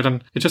 as you said,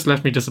 and it just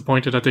left me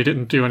disappointed that they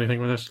didn't do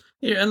anything with it.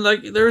 Yeah, and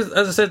like,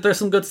 as I said, there's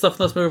some good stuff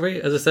in this movie.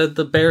 As I said,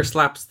 the bear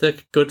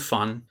slapstick, good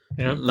fun.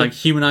 Yeah, like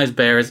humanized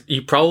bears.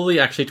 You probably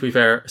actually, to be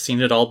fair,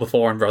 seen it all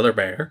before in Brother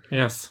Bear.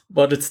 Yes.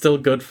 But it's still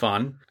good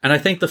fun. And I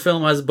think the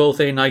film has both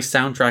a nice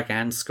soundtrack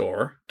and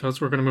score.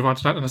 We're going to move on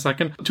to that in a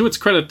second. To its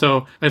credit,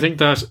 though, I think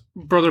that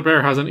Brother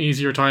Bear has an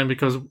easier time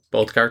because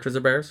both characters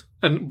are bears,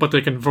 but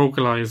they can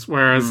vocalize,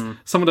 whereas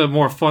some of the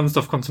more fun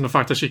stuff comes from the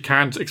fact that she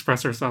can't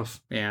express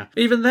herself. Yeah.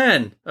 Even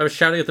then, I was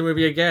shouting at the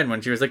movie again when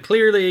she was like,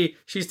 clearly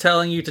she's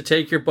telling you to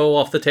take your bow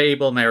off the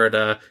table,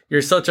 Merida.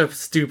 You're such a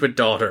stupid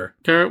daughter.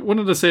 Garrett, one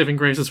of the saving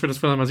graces for this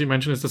film, as you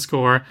mentioned, is the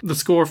score. The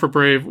score for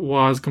Brave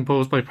was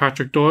composed by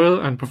Patrick Doyle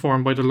and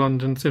performed by the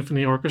London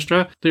Symphony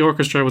Orchestra. The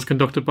orchestra was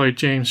conducted by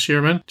James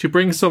Shearman. To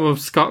bring some of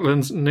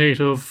Scotland's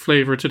native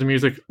flavour to the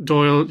music,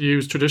 Doyle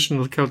used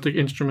traditional Celtic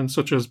instruments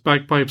such as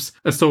bagpipes,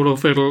 a solo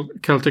fiddle,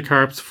 Celtic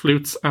harps,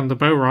 flutes, and the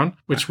bowron,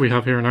 which we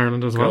have here in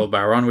Ireland as well.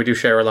 Bowron. We do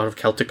share a lot of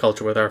Celtic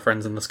culture with our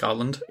friends in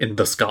Scotland. In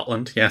the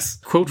Scotland, yes.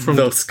 Quote from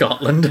the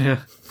Scotland. Yeah.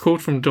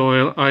 Quote from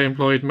Doyle, I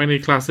employed many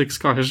classic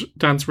Scottish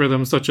dance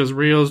rhythms such as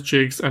reels,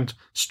 jigs and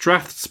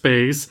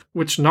strathspeys,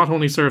 which not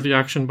only serve the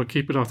action but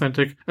keep it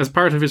authentic. As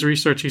part of his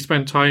research, he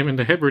spent time in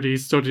the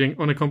Hebrides studying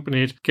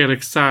unaccompanied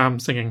Gaelic psalm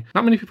singing.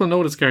 Not many people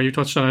know this, Gary, you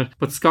touched on it,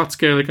 but Scots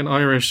Gaelic and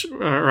Irish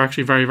are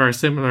actually very, very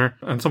similar,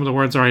 and some of the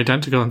words are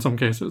identical in some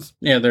cases.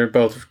 Yeah, they're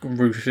both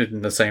rooted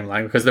in the same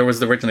language, because there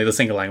was originally the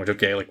single language of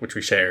Gaelic, which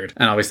we shared,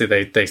 and obviously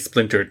they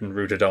splintered and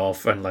rooted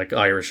off, and like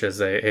Irish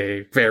is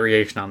a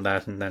variation on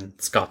that, and then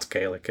Scots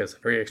Gaelic is a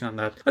variation on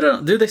that. I don't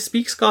know, do they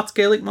speak Scots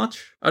Gaelic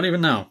much? I don't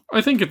even know.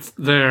 I think it's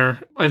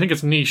there. I think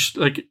it's niche,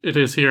 like it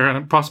is here,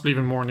 and possibly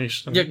even more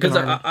niche than because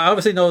I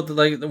obviously know that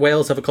like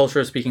Wales have a culture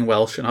of speaking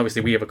Welsh, and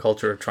obviously we have a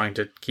culture of trying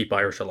to keep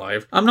Irish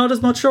alive. I'm not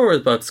as much sure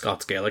about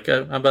Scots Gaelic.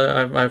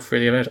 I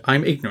freely admit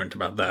I'm ignorant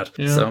about that.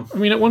 Yeah. So I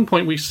mean, at one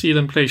point we see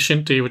them play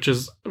shinty, which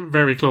is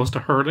very close to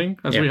hurling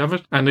as we have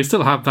it, and they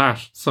still have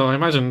that. So I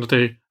imagine that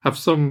they have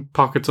some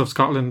pockets of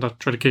Scotland that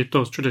try to keep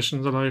those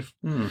traditions alive.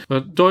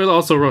 But Doyle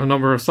also wrote a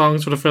number of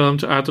songs for the film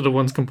to add to the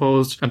ones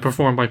composed and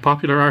performed by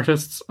popular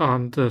artists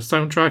on the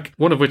soundtrack,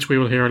 one of which we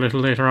will hear a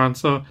little later on.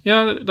 So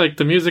yeah, like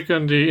the music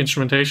and the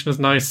instrumentation is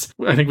nice.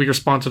 I think we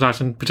respond to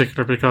that in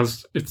particular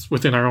because it's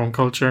within our own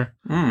culture.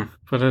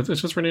 But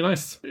it's just really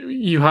nice.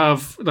 You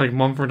have like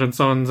Mumford and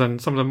Sons and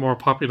some of the more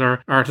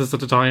popular artists at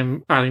the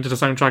time adding to the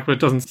soundtrack, but it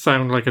doesn't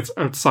sound like it's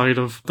outside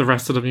of the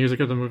rest of the music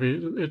of the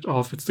movie. It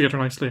all fits together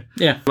nicely.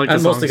 Yeah, like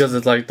and mostly because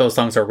it's like those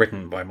songs are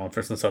written by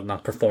Mumford and Sons,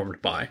 not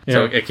performed by.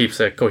 So it keeps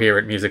a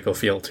coherent musical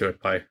feel to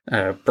it by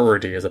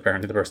Birdie is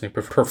apparently the person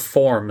who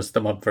performs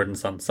the Mumford and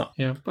Sons song.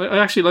 Yeah, I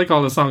actually like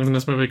all the songs in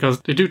this movie because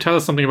they do tell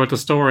us something about the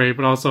story,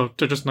 but also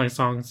they're just nice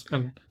songs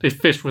and they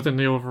fit within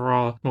the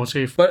overall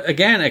motif. But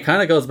again, it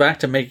kind of goes back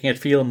to making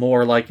it feel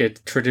more like a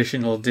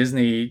traditional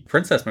Disney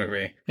princess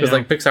movie. Because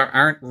like Pixar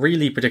aren't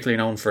really particularly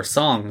known for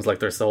songs. Like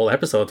there's the whole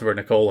episodes where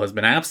Nicole has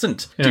been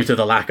absent due to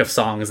the lack of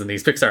songs in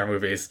these Pixar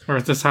movies.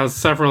 Whereas this has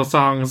several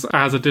songs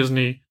as a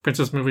Disney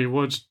princess movie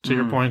would, to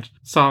your point.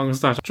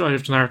 Songs that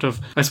drive the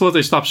narrative. I suppose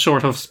they stopped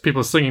short of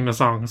people singing the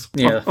songs,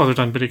 other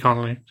than Billy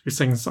Connolly, who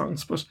sings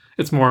songs, but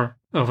it's more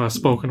of a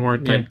spoken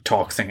word thing. Yeah,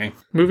 talk singing.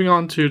 Moving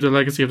on to the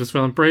legacy of this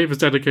film, Brave is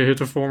dedicated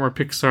to former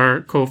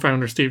Pixar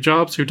co-founder Steve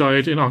Jobs, who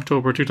died in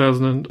October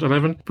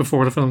 2011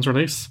 before the film's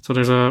release. So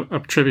there's a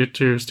tribute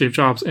to Steve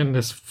Jobs in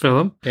this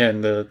film. Yeah,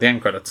 in the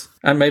end credits.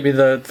 And maybe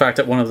the fact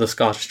that one of the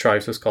Scottish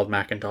tribes was called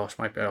Macintosh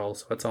might be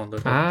also its own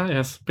little...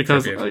 Yes,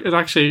 because it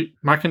actually,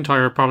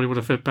 McIntyre probably would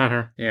have fit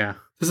better. Yeah.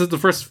 This is the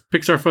first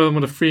Pixar film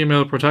with a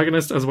female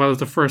protagonist, as well as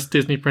the first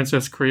Disney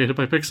princess created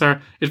by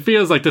Pixar. It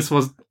feels like this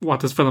was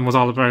what this film was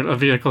all about, a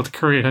vehicle to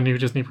create a new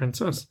Disney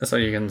princess. So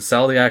you can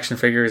sell the action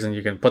figures and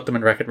you can put them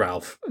in Wreck-It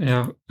Ralph.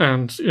 Yeah,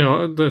 and, you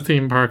know, the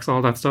theme parks,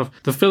 all that stuff.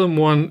 The film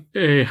won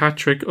a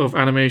hat-trick of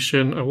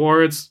animation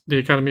awards, the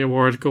Academy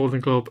Award, Golden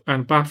Globe,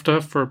 and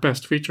BAFTA for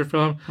Best Feature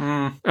Film.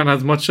 And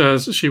as much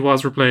as she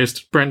was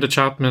replaced, Brenda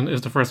Chapman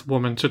is the first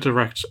woman to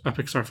direct a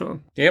Pixar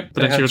film. Yep.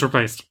 But then she was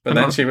replaced. But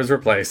then she was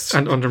replaced.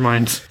 And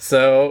undermined.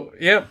 So,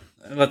 yep.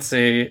 Let's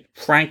see.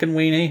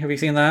 Frankenweenie, have you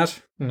seen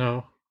that?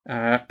 No.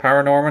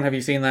 Paranorman, have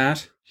you seen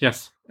that?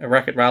 Yes.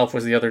 Wreck-It Ralph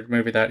was the other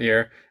movie that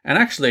year. And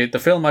actually, the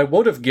film I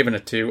would have given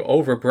it to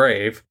over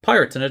Brave,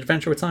 Pirates and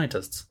Adventure with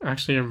Scientists.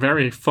 Actually, a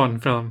very fun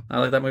film. I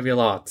like that movie a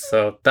lot.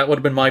 So that would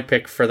have been my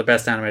pick for the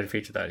best animated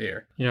feature that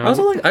year. Yeah. I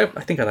also like. I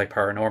think I like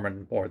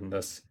Paranorman more than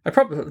this. I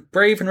probably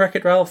Brave and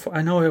Wreck-It Ralph.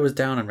 I know I was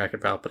down on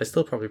Wreck-It Ralph, but I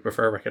still probably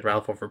prefer Wreck-It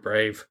Ralph over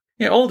Brave.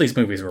 Yeah, all these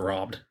movies were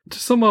robbed. To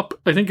sum up,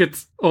 I think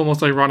it's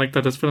almost ironic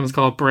that this film is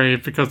called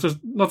Brave because there's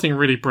nothing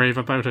really brave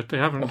about it. They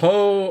haven't.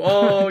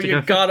 Oh,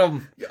 you got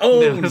him.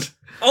 Owned.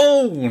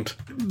 Owned.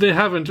 They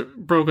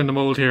haven't broken the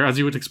mold here, as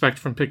you would expect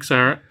from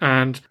Pixar.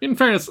 And in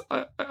fairness,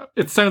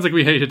 it sounds like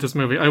we hated this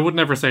movie. I would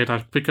never say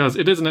that because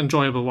it is an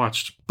enjoyable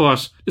watch,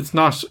 but it's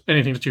not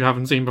anything that you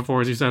haven't seen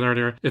before, as you said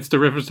earlier. It's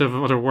derivative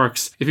of other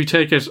works. If you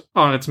take it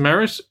on its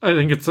merit, I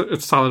think it's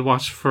a solid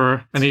watch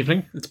for an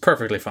evening. It's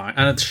perfectly fine,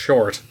 and it's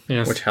short,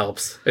 yes, which helps.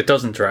 It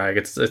doesn't drag.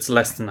 It's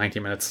less than 90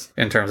 minutes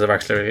in terms of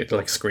actually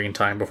like screen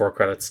time before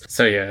credits.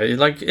 So yeah,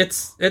 like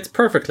it's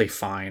perfectly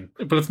fine.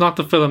 But it's not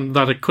the film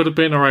that it could have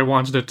been or I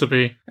wanted it to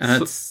be.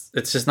 And it's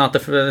just not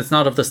it's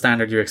not of the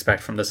standard you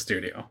expect from the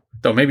studio.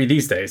 Though maybe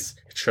these days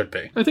it should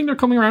be. I think they're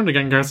coming around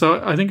again, guys.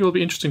 So I think it will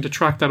be interesting to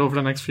track that over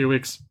the next few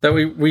weeks. That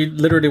we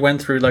literally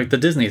went through like the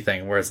Disney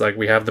thing, where it's like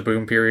we have the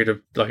boom period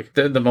of like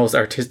the most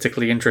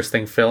artistically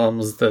interesting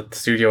films that the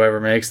studio ever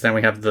makes. Then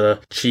we have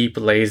the cheap,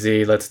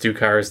 lazy, let's do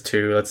Cars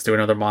 2, let's do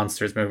another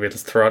Monsters movie,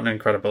 let's throw out an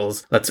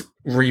Incredibles, let's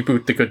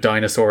reboot The Good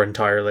Dinosaur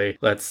entirely,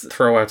 let's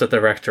throw out the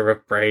director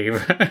of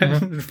Brave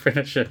and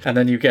finish it. And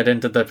then you get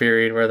into the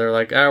period where they're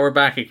like, we're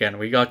back again.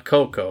 We got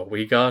Coco.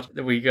 We got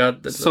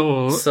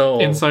Soul.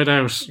 Inside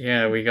Out.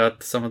 Yeah, we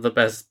got some of the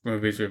best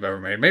movies we've ever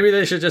made. Maybe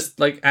they should just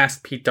like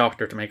ask Pete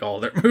Docter to make all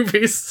their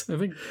movies. I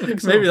think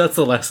so. Maybe that's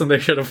the lesson they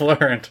should have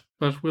learned.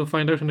 But we'll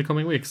find out in the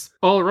coming weeks.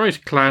 All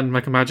right, Clan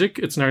McMagic,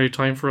 it's nearly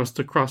time for us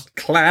to cross...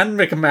 Clan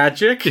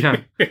McMagic? Yeah.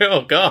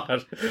 Oh,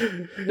 God.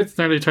 It's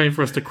nearly time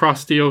for us to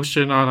cross the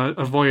ocean on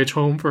a voyage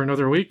home for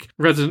another week.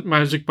 Resident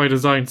Magic by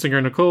Design singer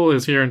Nicole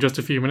is here in just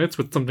a few minutes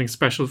with something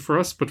special for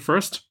us. But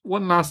first,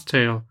 one last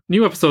tale.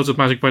 New episodes of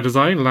Magic by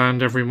Design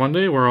land every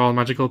Monday, where all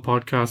magical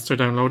podcasts are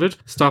downloaded.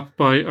 Stop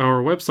by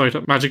our website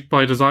at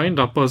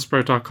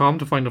magicbydesign.buzzsprout.com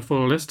to find a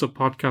full list of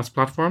podcast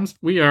platforms.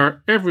 We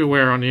are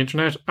everywhere on the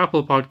internet: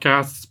 Apple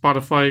Podcasts,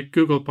 Spotify,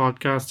 Google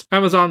Podcasts,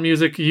 Amazon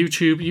Music,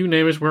 YouTube, you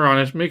name it, we're on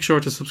it. Make sure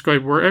to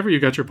subscribe wherever you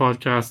get your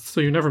podcasts so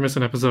you never miss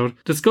an episode.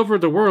 Discover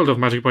the world of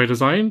Magic by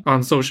Design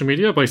on social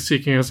media by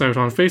seeking us out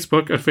on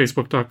Facebook at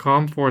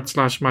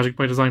facebook.com/Magic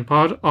by Design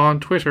Pod, on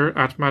Twitter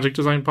at Magic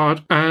Design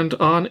Pod, and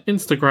on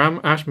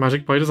Instagram at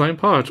Magic by Design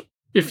Pod.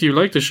 If you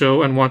like the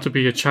show and want to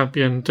be a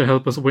champion to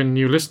help us win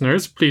new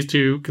listeners, please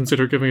do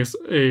consider giving us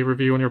a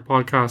review on your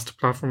podcast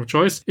platform of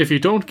choice. If you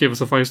don't give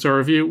us a 5-star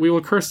review, we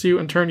will curse you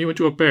and turn you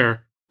into a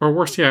bear. Or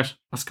worse yet,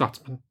 a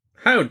Scotsman.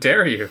 How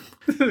dare you?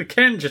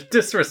 Ken just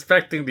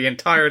disrespecting the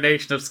entire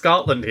nation of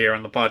Scotland here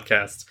on the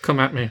podcast. Come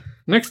at me.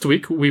 Next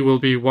week, we will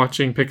be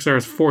watching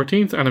Pixar's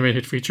 14th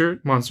animated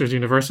feature, Monsters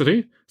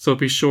University, so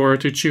be sure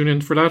to tune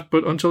in for that.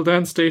 But until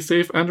then, stay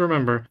safe and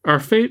remember, our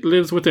fate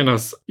lives within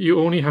us. You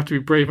only have to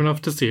be brave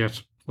enough to see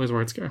it. Wise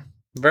words, Gar.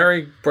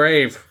 Very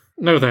brave.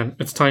 Now then,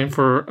 it's time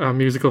for a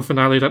musical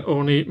finale that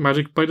only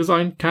Magic by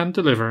Design can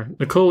deliver.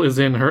 Nicole is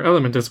in her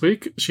element this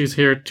week. She's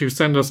here to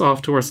send us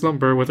off to our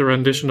slumber with a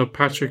rendition of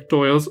Patrick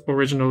Doyle's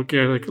original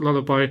Gaelic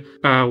lullaby,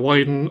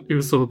 Widen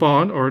Usul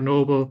Bon, or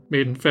Noble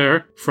Maiden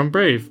Fair, from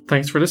Brave.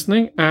 Thanks for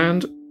listening,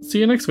 and see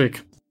you next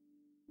week.